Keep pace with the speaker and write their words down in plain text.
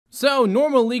So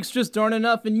normal leaks just aren't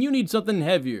enough and you need something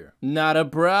heavier. Not a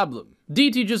problem.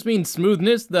 DT just means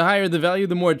smoothness. The higher the value,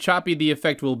 the more choppy the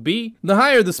effect will be. The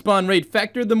higher the spawn rate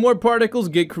factor, the more particles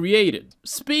get created.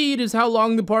 Speed is how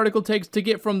long the particle takes to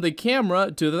get from the camera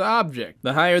to the object.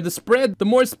 The higher the spread, the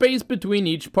more space between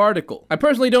each particle. I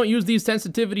personally don't use these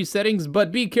sensitivity settings, but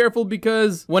be careful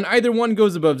because when either one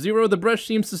goes above 0, the brush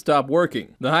seems to stop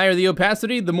working. The higher the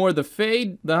opacity, the more the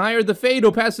fade. The higher the fade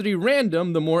opacity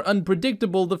random, the more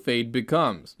unpredictable the fade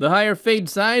becomes. The higher fade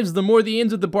size, the more the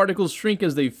ends of the particles shrink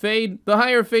as they fade. The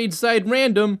higher fade side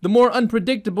random, the more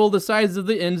unpredictable the size of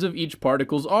the ends of each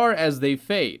particles are as they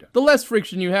fade. The less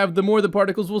friction you have, the more the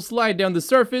particles will slide down the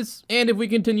surface, and if we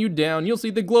continue down, you'll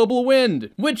see the global wind,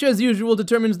 which as usual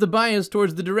determines the bias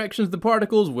towards the directions the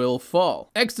particles will fall.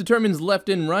 X determines left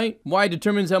and right, Y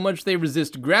determines how much they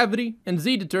resist gravity, and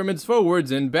Z determines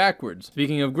forwards and backwards.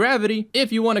 Speaking of gravity,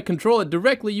 if you want to control it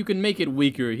directly, you can make it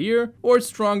weaker here, or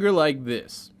stronger like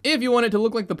this. If you want it to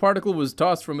look like the particle was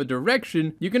tossed from a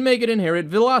direction, you can make it inherit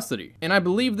velocity, and I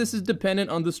believe this is dependent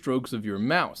on the strokes of your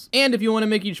mouse. And if you want to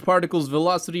make each particle's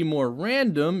velocity more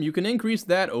random, you can increase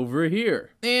that over here.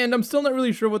 And I'm still not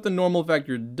really sure what the normal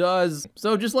factor does,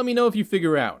 so just let me know if you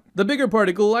figure out. The bigger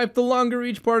particle life, the longer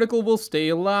each particle will stay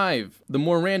alive. The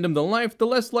more random the life, the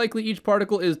less likely each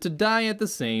particle is to die at the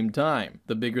same time.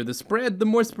 The bigger the spread, the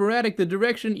more sporadic the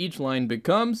direction each line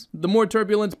becomes. The more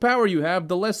turbulence power you have,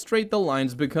 the less straight the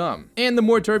lines become. And the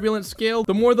more turbulent scale,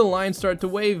 the more the lines start to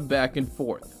wave back and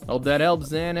forth. Hope that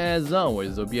helps, and as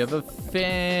always, hope you have a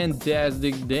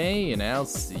fantastic day, and I'll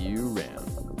see you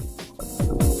around.